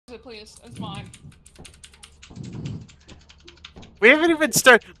Please, it's mine. We haven't even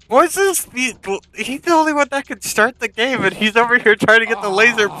started. He's the only one that can start the game, and he's over here trying to get the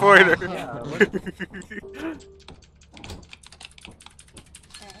laser pointer. Yeah,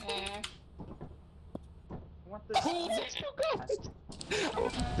 what the? I still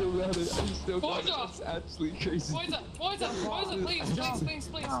got it. That's absolutely crazy. Poison, please.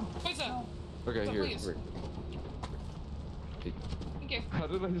 Poison. Okay, here. Please. Thank you. How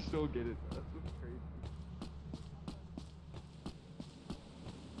did I still get it? That's crazy.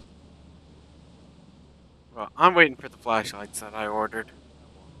 Well, I'm waiting for the flashlights that I ordered.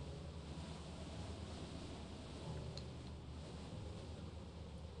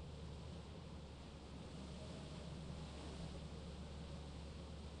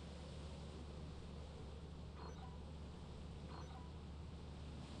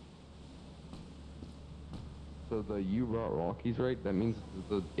 So you brought walkies, right? That means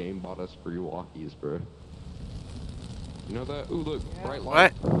the game bought us free walkies, bro. You know that? Ooh, look, yeah. Bright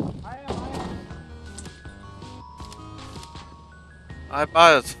light. What? I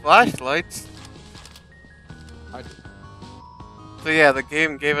bought us flashlights. So yeah, the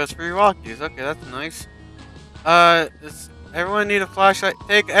game gave us free walkies. Okay, that's nice. Does everyone need a flashlight?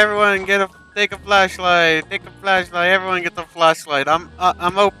 Take a flashlight. Take a flashlight. Everyone gets a flashlight. I'm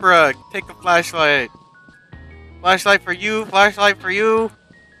Oprah. Take a flashlight. Flashlight for you. Flashlight for you.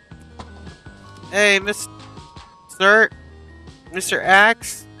 Hey, Mr.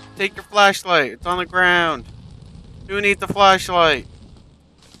 Axe, take your flashlight. It's on the ground. Who needs a flashlight?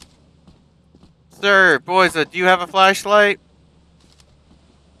 Sir, boys, do you have a flashlight?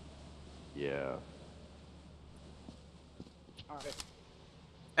 Yeah. Alright.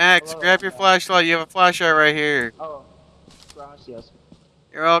 Axe, grab your flashlight. You have a flashlight right here. Oh, gracias.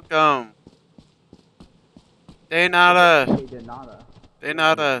 You're welcome. De nada. De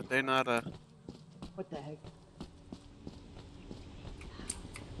nada. De nada. What the heck?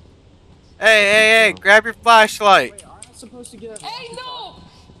 Hey, grab your flashlight. Wait, aren't I supposed to get a... Hey, no!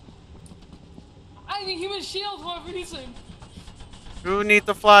 I need human shield for a reason. Who needs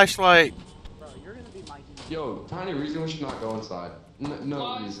the flashlight? Bro, you're gonna be my human. Yo, tiny reason we should not go inside. No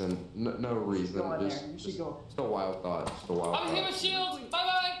What? reason. No reason. You should go. Just a wild thought. Just a wild I'm thought. human shield.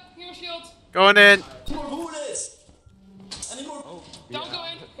 Bye. Human shield. Going in. More bullets! Any more? Oh, Don't go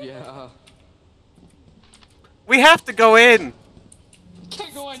in. Yeah. We have to go in.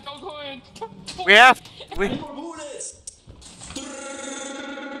 Can't go in. Don't go in. We have. Any more bullets?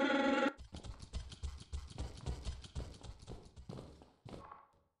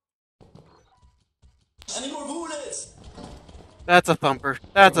 Any more bullets? That's a thumper.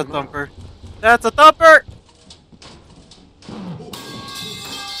 That's a thumper. That's a thumper.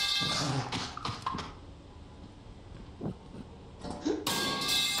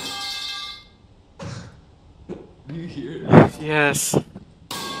 Do you hear it? Yes.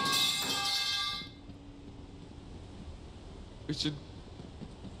 We should.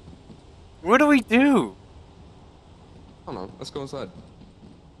 What do we do? I don't know. Let's go inside.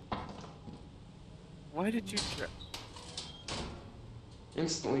 Why did you try?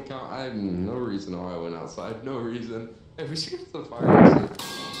 Instantly count. I have no reason why I went outside. No reason. Hey, we should get to the fire exit.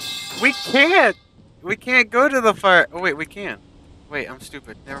 We can't. We can't go to the fire. Oh wait, we can. Wait, I'm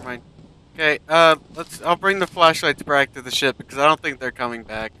stupid. Never mind. Okay. I'll bring the flashlights back to the ship because I don't think they're coming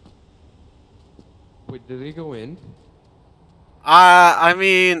back. Wait, did they go in? I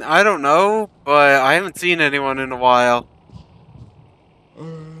mean, I don't know, but I haven't seen anyone in a while.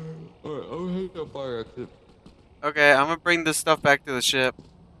 Alright, I'll hit the fire exit. Okay, I'm gonna bring this stuff back to the ship.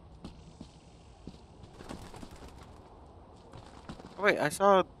 Oh, wait, I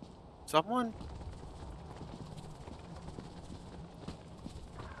saw someone?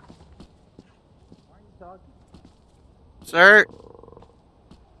 Why are you talking? Sir?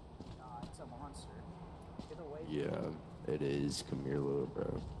 Nah, it's a monster. Get away. Yeah, it is. Come here, little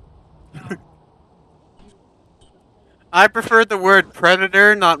bro. I prefer the word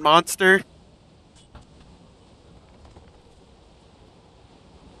predator, not monster.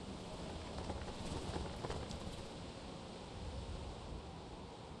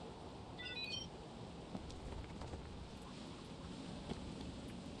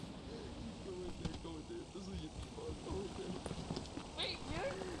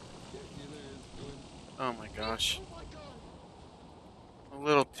 Oh my gosh. A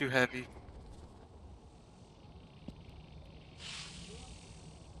little too heavy.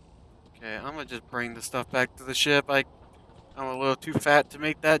 Okay, I'm gonna just bring the stuff back to the ship. I'm a little too fat to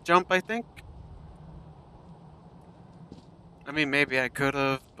make that jump, I think. I mean, maybe I could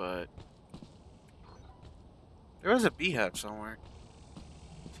have, but... There was a beehive somewhere.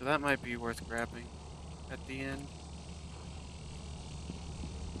 So that might be worth grabbing at the end.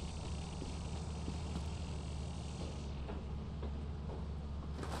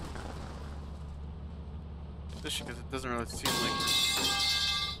 Especially because it doesn't really seem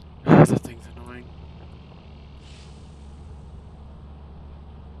like that thing's annoying.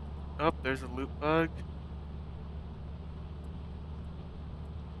 Oh, there's a loot bug.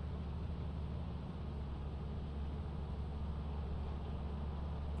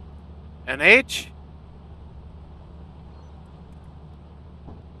 NH?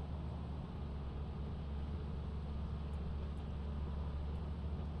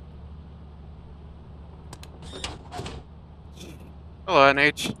 Hello,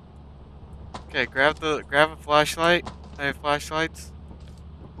 NH. Okay, grab a flashlight. I have flashlights.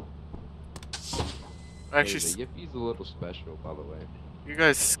 Actually, Hey, the Yippy's a little special, by the way. you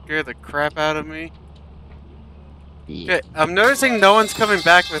guys scare the crap out of me. Yeah. Okay, I'm noticing no one's coming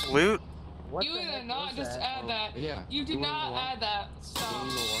back with loot. What You the did heck not was just that? add that. Yeah. You did wanna know not why? add that. You wanna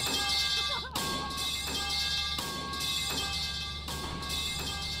know Stop.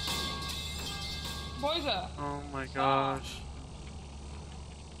 why? Boyza. Oh my gosh.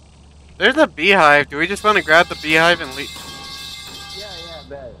 There's a beehive. Do we just want to grab the beehive and leave? Yeah,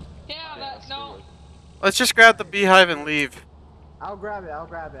 bet. Yeah, that, no. Let's just grab the beehive and leave. I'll grab it, I'll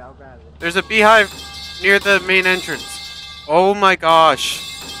grab it, I'll grab it. There's a beehive near the main entrance. Oh my gosh.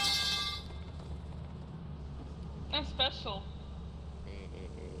 That's special.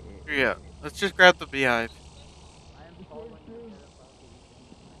 Yeah, let's just grab the beehive. I am following you.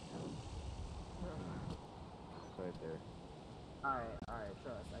 It's right there. Alright,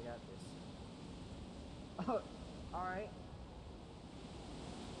 trust, I got this. Oh, alright.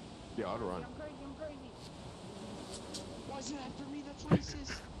 Yeah, I'll run. I'm crazy. Why is it after me? That's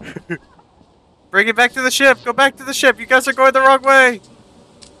racist. Bring it back to the ship. Go back to the ship. You guys are going the wrong way.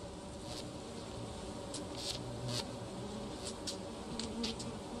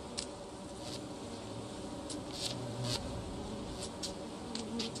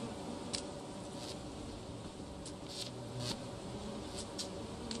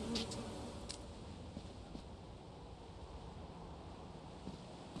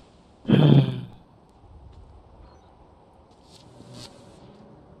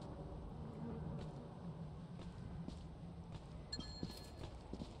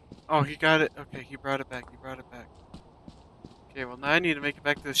 Oh, he got it. Okay, he brought it back. Okay, well now I need to make it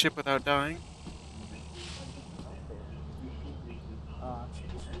back to the ship without dying.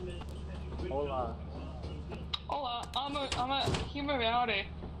 Hola. Hola, I'm a human reality.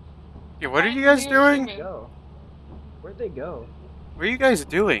 Okay, what are you guys doing? Go. Where'd they go? What are you guys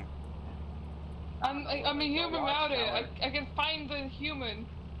doing? I'm a human reality. I can find the human.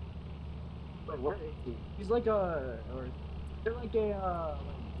 Wait, where is he? He's like a, or they're like a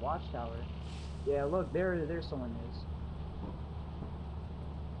like watchtower. Yeah, look, there someone is.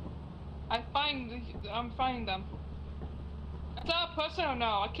 I'm finding them. Is that a person or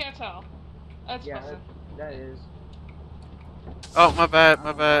no? I can't tell. That's a Yeah, person. that is. Oh, my bad, I my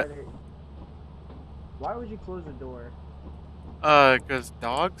don't know why bad. they- Why would you close the door? Cause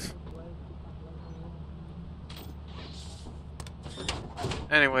dogs?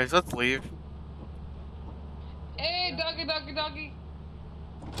 Anyways, let's leave. Hey, doggy.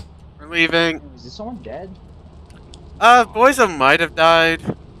 We're leaving. Is this someone dead? Boys might have died.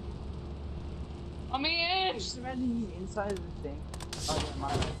 I'm in. Just imagine he's inside of the thing. Oh, yeah,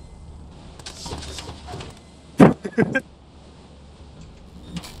 my bad.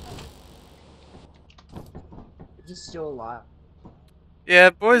 Is he still alive? Yeah,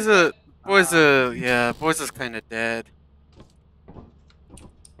 boys is kind of dead.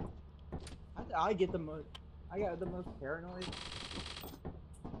 I get the most. I got the most paranoid.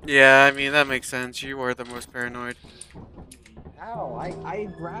 Yeah, I mean, that makes sense. You were the most paranoid. Ow! I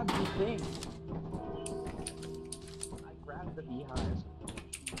grabbed the thing. I grabbed the beehive.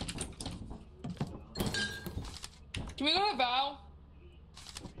 Can we go to Val?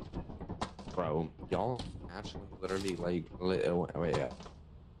 Bro, y'all actually literally like wait, yeah.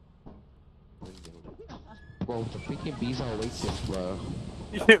 Bro, the freaking bees are racist, bro.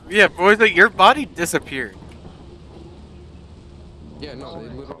 Yeah, boys, your body disappeared. Yeah, no, they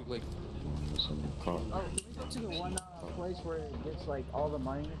literally like. Oh, can we go to the one place where it gets like all the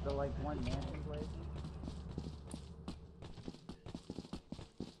money? The like one mansion place.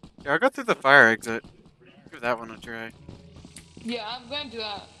 Yeah, I'll go through the fire exit. Give that one a try. Yeah, I'm gonna do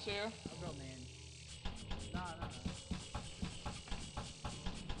that too. I'll go, man. Nah.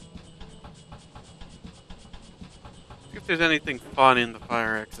 See if there's anything fun in the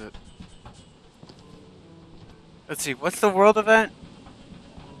fire exit. Let's see, what's the world event?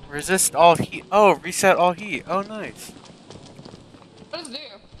 Resist all heat. Oh, reset all heat. Oh, nice. What does it do?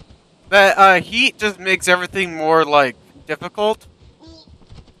 That heat just makes everything more like difficult.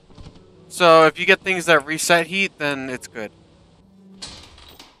 So if you get things that reset heat, then it's good.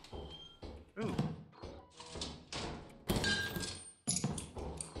 Ooh.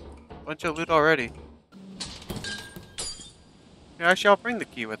 Bunch of loot already. Yeah, actually, I'll bring the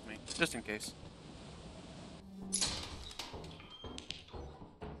key with me, just in case.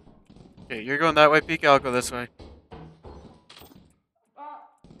 Okay, you're going that way, Pika. I'll go this way.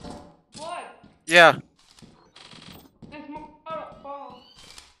 What? Yeah. It's more ball.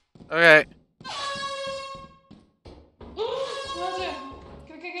 Okay. What is it?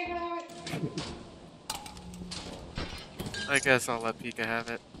 Can I have it? I guess I'll let Pika have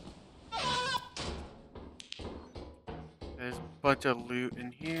it. There's a bunch of loot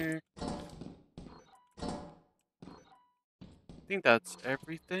in here. I think that's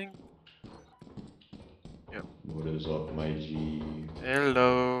everything. Yep. What is up, my G?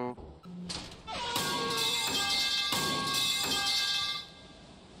 Hello.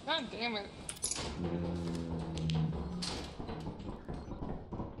 God damn it.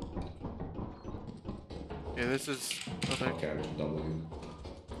 Okay, this is. Okay. Okay, W.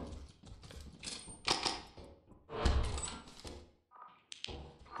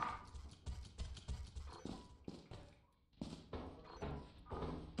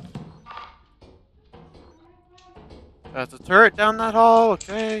 That's a turret down that hall.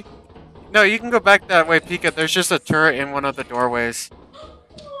 Okay. No, you can go back that way, Pika. There's just a turret in one of the doorways.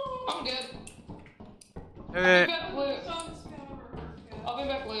 I'm good. Okay. I'll be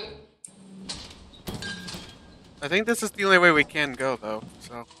back lit. I think this is the only way we can go, though.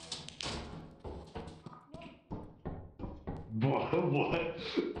 So. What?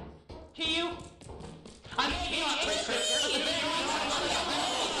 You?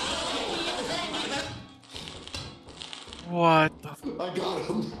 What the? I got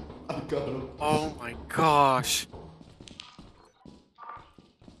him. I got him. Oh my gosh.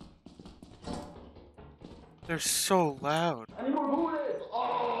 They're so loud. I need more bullets.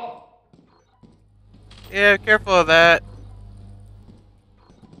 Oh. Yeah, careful of that.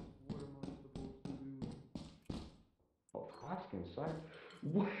 Oh, flask inside.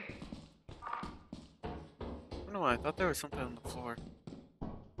 What? I don't know why. I thought there was something on the floor.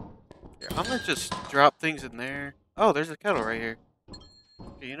 Here, I'm gonna just drop things in there. Oh, there's a kettle right here.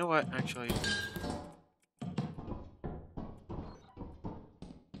 Okay, you know what? Actually.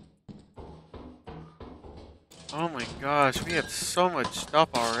 Oh my gosh, we have so much stuff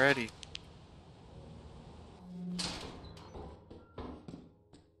already.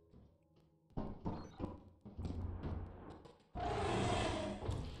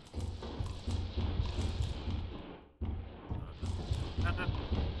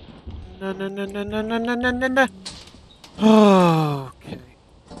 No, no, no, no, no, no, no, no, no, no. Oh, okay.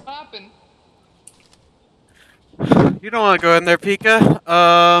 What happened? You don't want to go in there,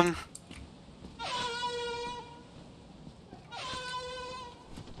 Pika.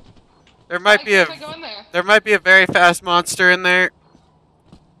 There might be a Let's not go in there. there might be a very fast monster in there.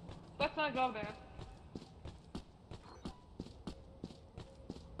 Let's not go there.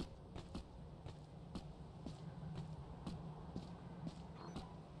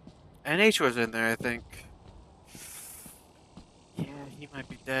 NH was in there, I think. Yeah, he might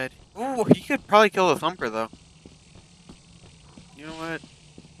be dead. Ooh, he could probably kill the Thumper, though. You know what?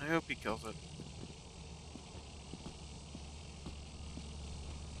 I hope he kills it.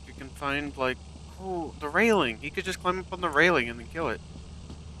 If you can find, like... Oh, the railing! He could just climb up on the railing and then kill it.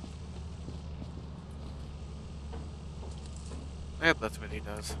 I hope that's what he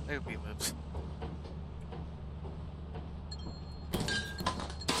does. I hope he lives.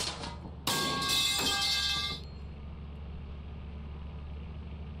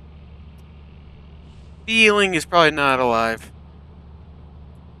 Feeling is probably not alive.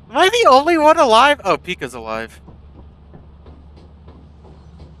 Am I the only one alive? Oh, Pika's alive.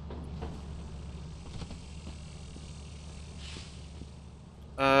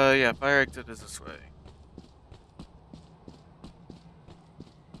 Yeah, fire exit is this way.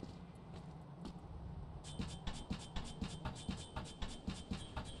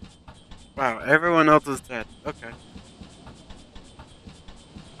 Wow, everyone else is dead. Okay.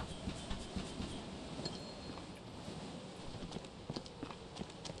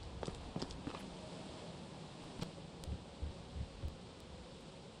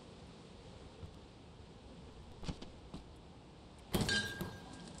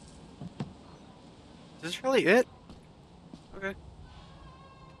 Is this really it? Okay.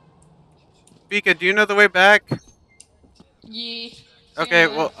 Pika, do you know the way back? Yeah. Okay,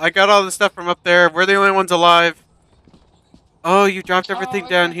 well, I got all the stuff from up there. We're the only ones alive. Oh, you dropped Oh, everything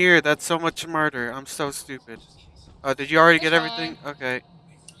down okay. here. That's so much smarter. I'm so stupid. Did you already It's get everything? fine. Okay.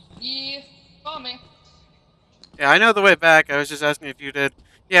 Yeah. Follow me. Yeah, I know the way back. I was just asking if you did.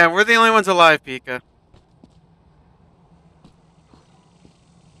 Yeah, we're the only ones alive, Pika.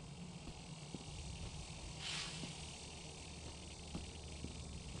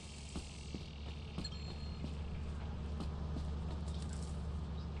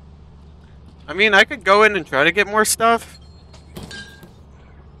 I mean, I could go in and try to get more stuff.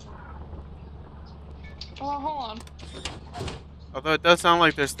 Oh, hold on. Although it does sound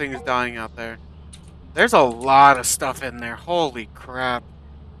like there's things dying out there. There's a lot of stuff in there. Holy crap.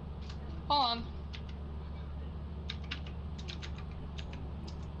 Hold on.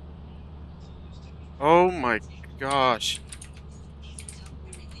 Oh my gosh.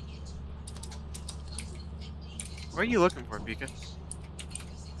 What are you looking for, Pika?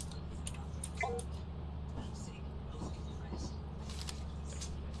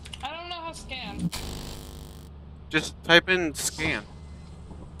 I don't know how to scan. Just type in scan.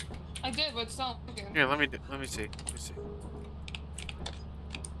 I did, but it's not working. Here, let me see. Let me see.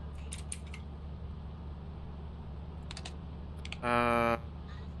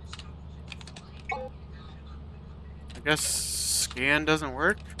 I guess scan doesn't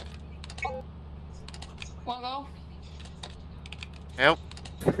work. Wanna go? Help.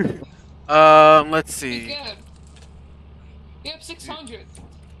 Let's You see. good. You have 600.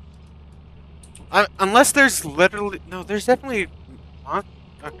 Unless there's literally no, there's definitely.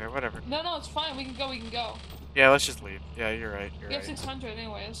 Okay, whatever. No, it's fine. We can go. Yeah, let's just leave. Yeah, you're right. You're You have right. 600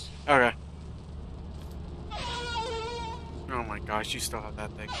 anyways. Okay. Oh my gosh, you still have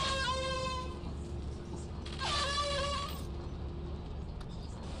that thing.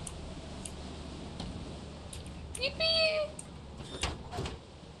 Yippee!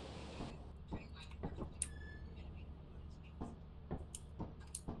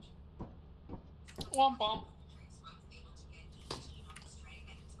 Womp womp.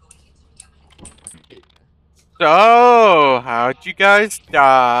 So, how'd you guys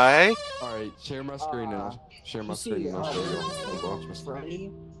die? Alright, share my screen now. Share my You see, screen and I'll show you. there's I'll watch my screen.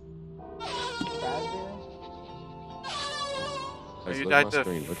 Freddy, Fazbear. Oh, Guys, you look at died my to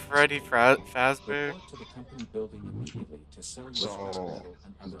screen, look. Freddy Fazbear? Report to the company building immediately to sell your So, metal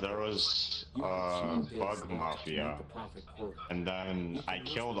and other there was You have a few days bug left to make mafia, the profit work. and then I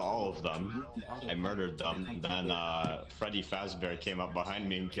killed all of them. I murdered them. Then Freddy Fazbear came up behind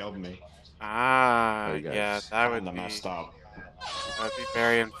me and killed me. Ah, Hey, guys. yeah, that would Kinda be messed up.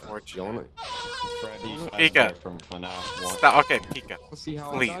 very You unfortunate. wanna Freddy Pika. Fazbear from FNAF 1. Stop. Okay, Pika, see how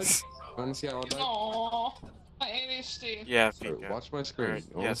I died? please. Wanna see how I died? Aww. My ADHD. Yeah, Alright, Pika. watch my screen. Alright,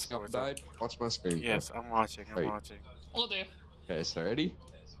 You wanna yes, see how I what's up? died? Watch my screen. bro. Yes, I'm watching. I'm Wait. watching. Will do. Okay, so ready?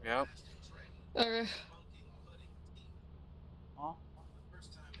 Yep. Okay. Huh?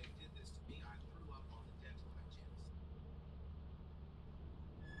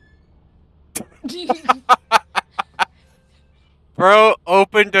 Bro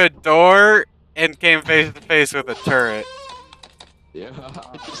opened a door and came face to face with a turret. Yeah.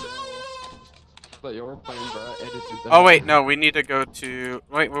 But you were playing, bro. Edited that. Oh wait, no, we need to go to.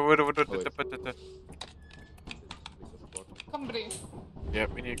 Wait. Company.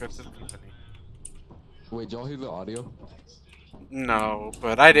 Yep, we need to go to the company. Wait, did y'all hear the audio? No,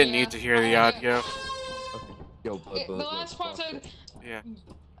 but I didn't Yeah, need to hear the I- audio. Okay. Yo, The last part said, Yeah.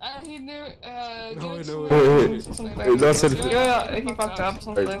 he knew, No, give I it know. to Wait, me. wait. Something Wait, that's it. Yeah, he fucked up.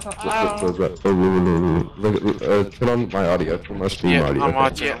 Something like that. I don't know. Turn on my audio. Turn my stream Yeah, audio. I'm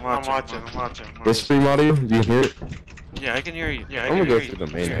watching. I'm watching. The stream audio, do you hear it? Yeah, I can hear you. Yeah, I I'm can gonna go hear you. through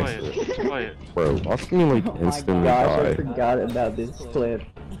the main Play exit. it. Play it. Bro, watch me like Oh my instantly gosh, I die. forgot about this clip.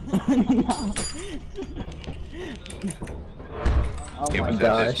 Oh It my was at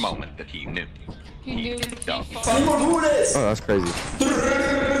gosh. this moment that he knew. He knew he Dog. fucked Oh, that's crazy.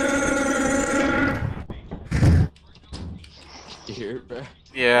 You hear it, bro?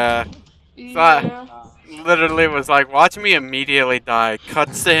 Yeah. Yeah. Literally was like, watch me immediately die.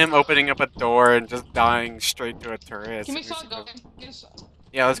 Cuts to him opening up a door and just dying straight to a turret. Can we start going? Yes.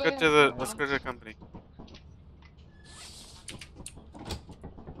 Yeah, let's go to the company.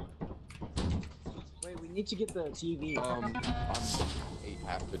 Wait, we need to get the TV. I'm 8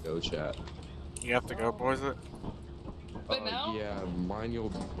 after go chat. You have to go, boys. Right now? Yeah, mine you'll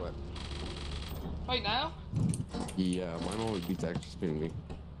be what? Right now? Yeah, mine will be actually spinning me.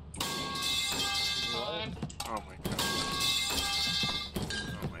 Fine. Oh my god.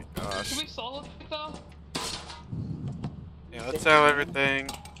 Oh my gosh. Can we solve it though? Yeah, let's sell everything.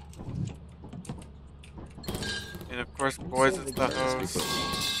 And of course, boys is the host.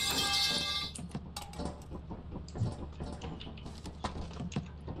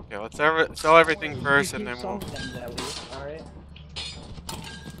 Okay, let's sell everything first, and then we'll. Alright.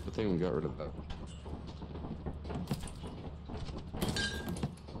 I think we got rid of that.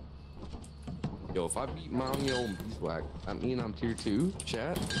 Yo, if I beat Mommy on Beeswax, that mean I'm tier 2?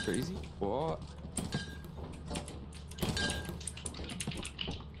 Chat? Crazy? What?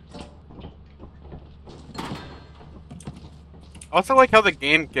 I also like how the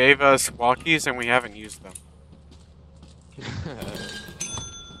game gave us walkies and we haven't used them.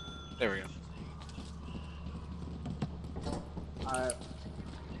 There we go. Alright.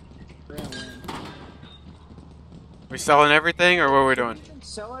 We're gonna win. We selling everything, or what are we doing? Can we even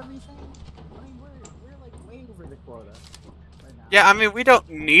sell everything? I mean, we're like way over the quota right now. Yeah, I mean, we don't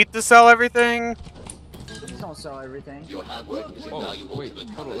need to sell everything. Please don't sell everything. Oh, wait,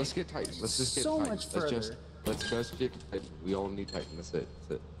 hold on, let's get Titan. Let's just get So Titan. much further. Let's just get Titan. We all need Titan, that's it.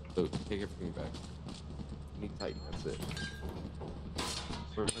 So, take everything back. We need Titan, that's it.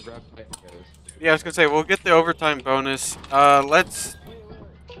 We're gonna grab Titan, guys. Yeah, I was gonna say, we'll get the overtime bonus. Let's...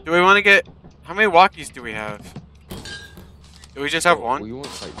 Do we want to get... How many walkies do we have? Do we just have one? We want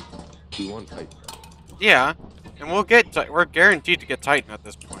Titan. We want Titan. Yeah. And we'll get... We're guaranteed to get Titan at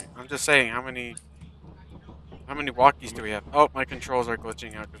this point. I'm just saying, how many walkies do we have? Oh, my controls are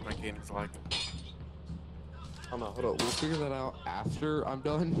glitching out because my game is lagging. Hold on. We'll figure that out after I'm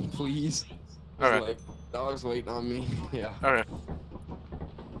done, please. Okay. Like, dog's waiting on me. Yeah. Okay.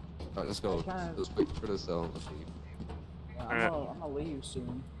 Alright, let's go. Let's wait for the cell. Let's leave. Yeah, Okay. I'm gonna leave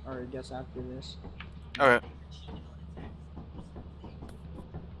soon, or I guess after this. Okay.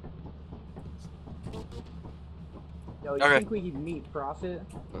 Yo, you Okay. think we can meet Profit?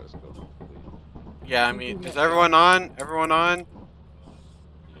 Let's go. Yeah, I mean, is everyone on? Everyone on?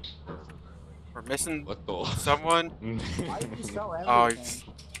 We're missing What the? someone? Why did you sell Oh,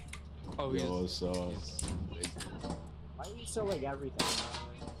 everything? Oh, Yo, so Why did you sell like everything?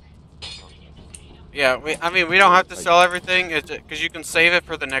 Yeah, I mean, we don't have to sell everything, because you can save it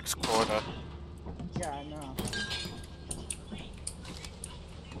for the next quota. Yeah, I know.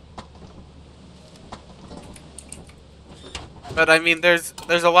 But I mean, there's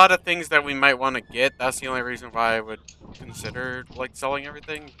a lot of things that we might want to get. That's the only reason why I would consider like selling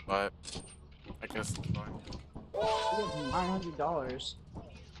everything. But I guess it's fine. $900.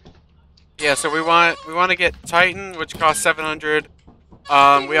 Yeah, so we want to get Titan, which costs 700.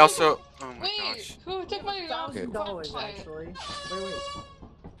 We also. Oh my Wait, gosh. who took my $1,000 flashlight? actually.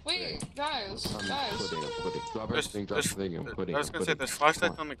 Wait, guys, I'm guys. putting. Drop There's- everything, drop there's- everything, I'm putting. I was gonna say there's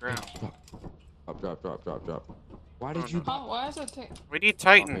flashlights on the ground. Drop. Why did Oh, you no. Oh, why is it take? We need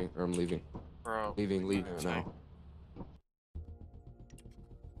Titan, Okay, I'm leaving. bro. Leaving Let's now.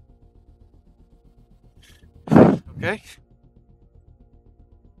 Okay.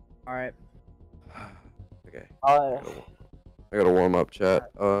 Alright. Okay. Uh, I gotta warm up, chat.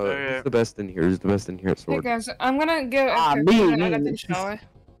 Okay. Who's the best in here? Who's the best in here at Hey sword? guys, I'm gonna get Ah, a me. I got the shower.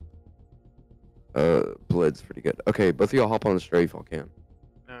 Blid's pretty good. Okay, both of y'all hop on the strafe if y'all can.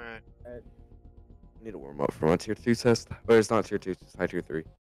 All right. I need to warm up for my tier 2 test. But it's not tier 2, it's high tier 3.